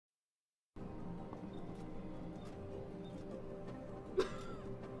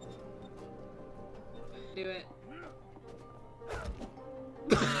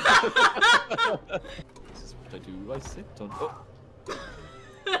do I sit on? Oh.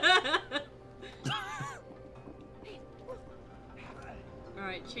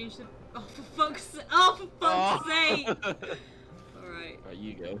 Alright, change the... Oh, for fuck's sake! Alright. Right,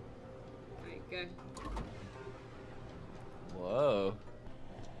 you go. Alright, go. Whoa.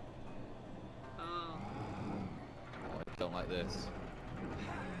 Oh. Oh, I don't like this.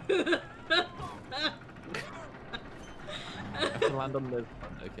 I have to land on this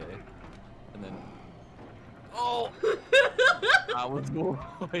one, okay. And then... Oh! That was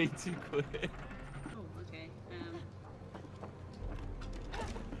way too quick. Oh, okay.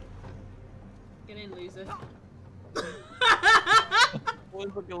 Get in, loser. What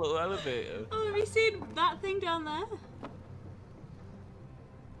is like a little elevator? Oh, have you seen that thing down there?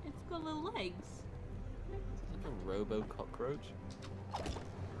 It's got little legs. It's like a robo cockroach.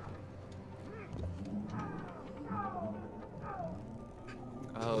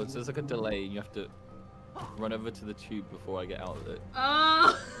 Oh, so there's like a delay and you have to run over to the tube before I get out of it.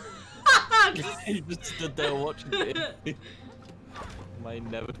 Oh! You just stood there watching it. My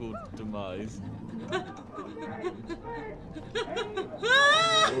inevitable demise.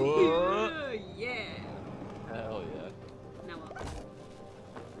 Oh, yeah. Hell yeah. Now what?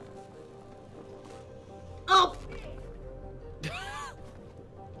 Oh!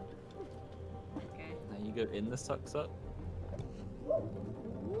 Okay. Now you go in the sucks up.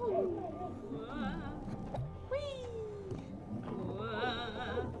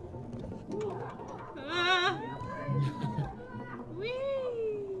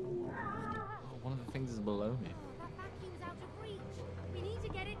 One of the things is below me. That vacuum's out of reach. We need to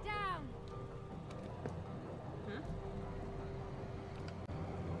get it down. Huh?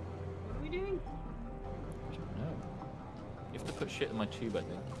 What are we doing? I don't know. You have to put shit in my tube, I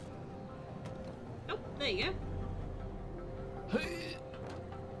think. Oh, there you go.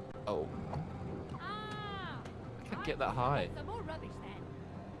 Oh. Ah! I can't get that high. Some more rubbish then.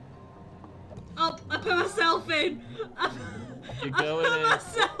 Oh, I put myself in. You're I going put in.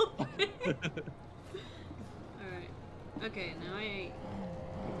 myself in. Alright. Okay, now I ate.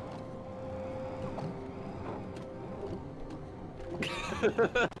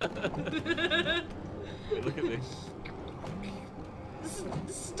 Look at this.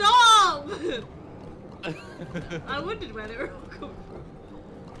 Stop! I wondered where they were all coming from.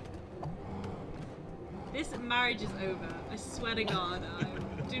 This marriage is over. I swear to God, I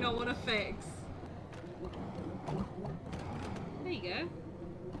do not want to fix. There you go.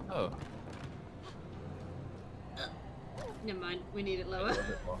 Oh. Never mind, we need it lower.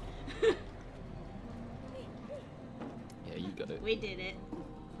 Yeah, you got it. We did it.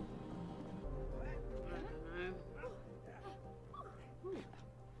 I don't know.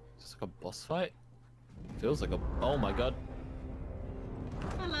 Is this like a boss fight? Feels like a... Oh my god.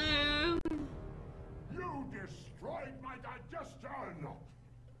 Hello. You destroyed my digestion!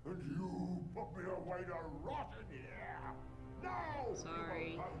 And you put me away to rot in here! Now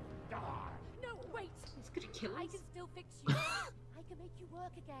Sorry. you will both die! No, wait. He's gonna kill I us. can still fix you. I can make you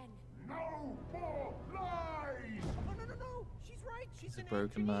work again. No more lies! Oh, no. She's right. She's He's a an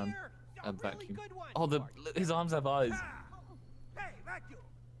broken man. engineer. A really vacuum. good one. Oh, his arms have eyes. Ah. Hey, vacuum.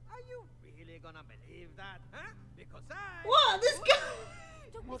 Are you really gonna believe that, huh? Because I... What? This guy?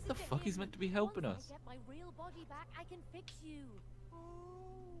 Don't What listen the to fuck? him. He's meant to be helping Once us. I get my real body back, I can fix you.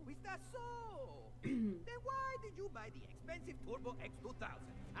 Oh, is that so? Then why did you buy the expensive Turbo X2000?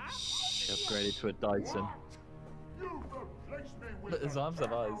 Huh? She upgraded to a Dyson. You replaced me with But his the arms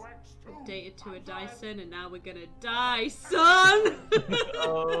have eyes. Turbo X2000. Dated to a Dyson, and now we're gonna die, son.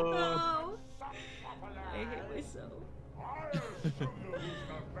 Oh. I hate myself. I'll show you who's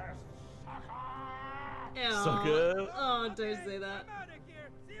the best sucker! Aw. Sucker. Oh, don't say that. I'm out of here.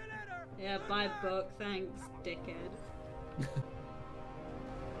 See you later. Yeah, buy a book. Thanks, dickhead.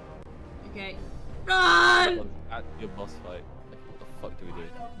 Okay. Run! At your boss fight. Like, what the fuck do we do?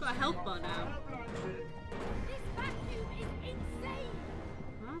 Got a health bar now. This vacuum is insane.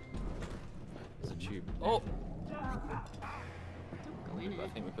 Huh? There's a tube. Oh! Don't go in I it.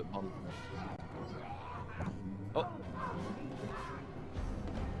 think we put bombs in it. Oh!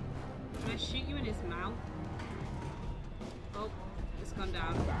 Can I shoot you in his mouth? Oh, it's gone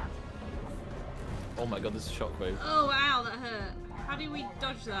down. Oh my god, this is a shockwave. Oh, ow, that hurt. How do we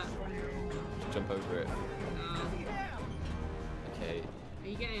dodge that? Just jump over it. Oh. Okay. Are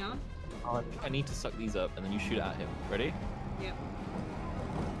you getting on? I need to suck these up and then you shoot at him. Ready? Yep.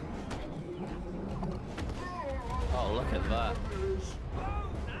 Oh, look at that. Oh,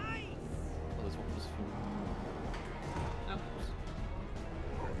 nice. Oh, there's one plus Oh.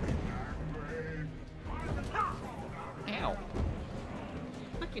 Ow.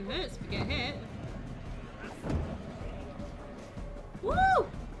 Fucking hurts if you get hit. Woo!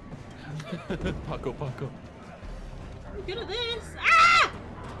 Paco, Paco. I'm good at this. Ah!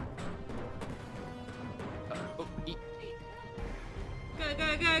 Oh, eat. Go,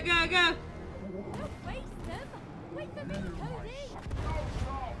 go, go, go, go. Don't waste them. Wait for me, Cody.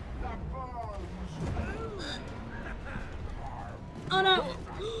 Oh no!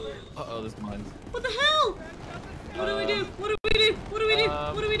 Uh-oh, there's mines. What the hell? What do we do? What do we do? What do we do?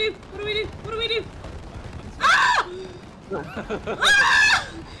 What do we do? What do we do? What do we do? Ah! Ah!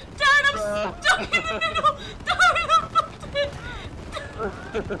 Dad, I'm stuck in the middle! Dad, I'm fucked it!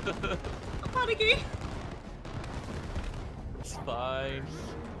 I'm panicking. It's fine.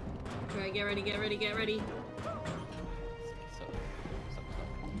 Right, get ready, get ready, get ready.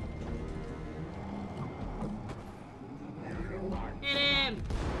 Hit him!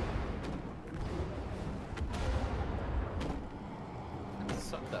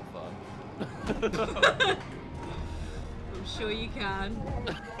 Suck that far. I'm sure you can.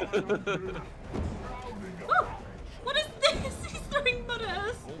 Oh, what is this? He's throwing mud at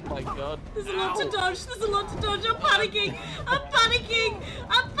us. Oh my god. There's a lot to dodge. There's a lot to dodge. I'm panicking. I'm panicking.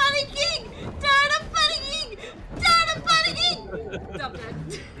 I'm panicking. Dad, I'm panicking. Dad, I'm panicking. Stop that.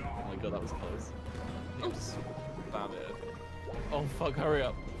 Oh my god, that was close. Oh. Damn it. Oh fuck, hurry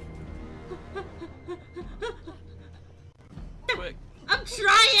up. Quick. I'm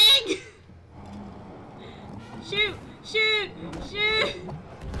trying. Shoot, shoot, shoot.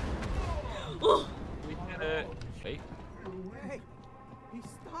 Oh. We did it. Wait. Hey, he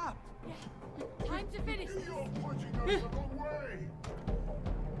stopped. Time to finish this. You're pushing us away.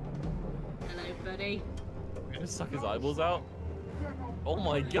 Hello, buddy. We're gonna suck his eyeballs out? Oh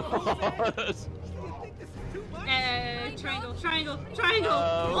my god! Do you think this is too much? Triangle, triangle, triangle.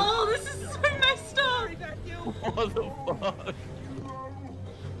 Oh. Oh, this is so messed up. Sorry, vacuum. What the fuck?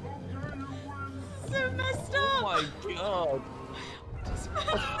 So messed Oh up. my god! Just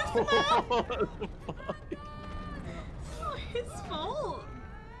messed this up. What the fuck? It's not his fault.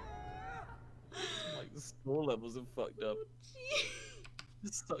 Like the score levels are fucked up. Gee. He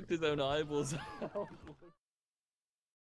sucked his own eyeballs out.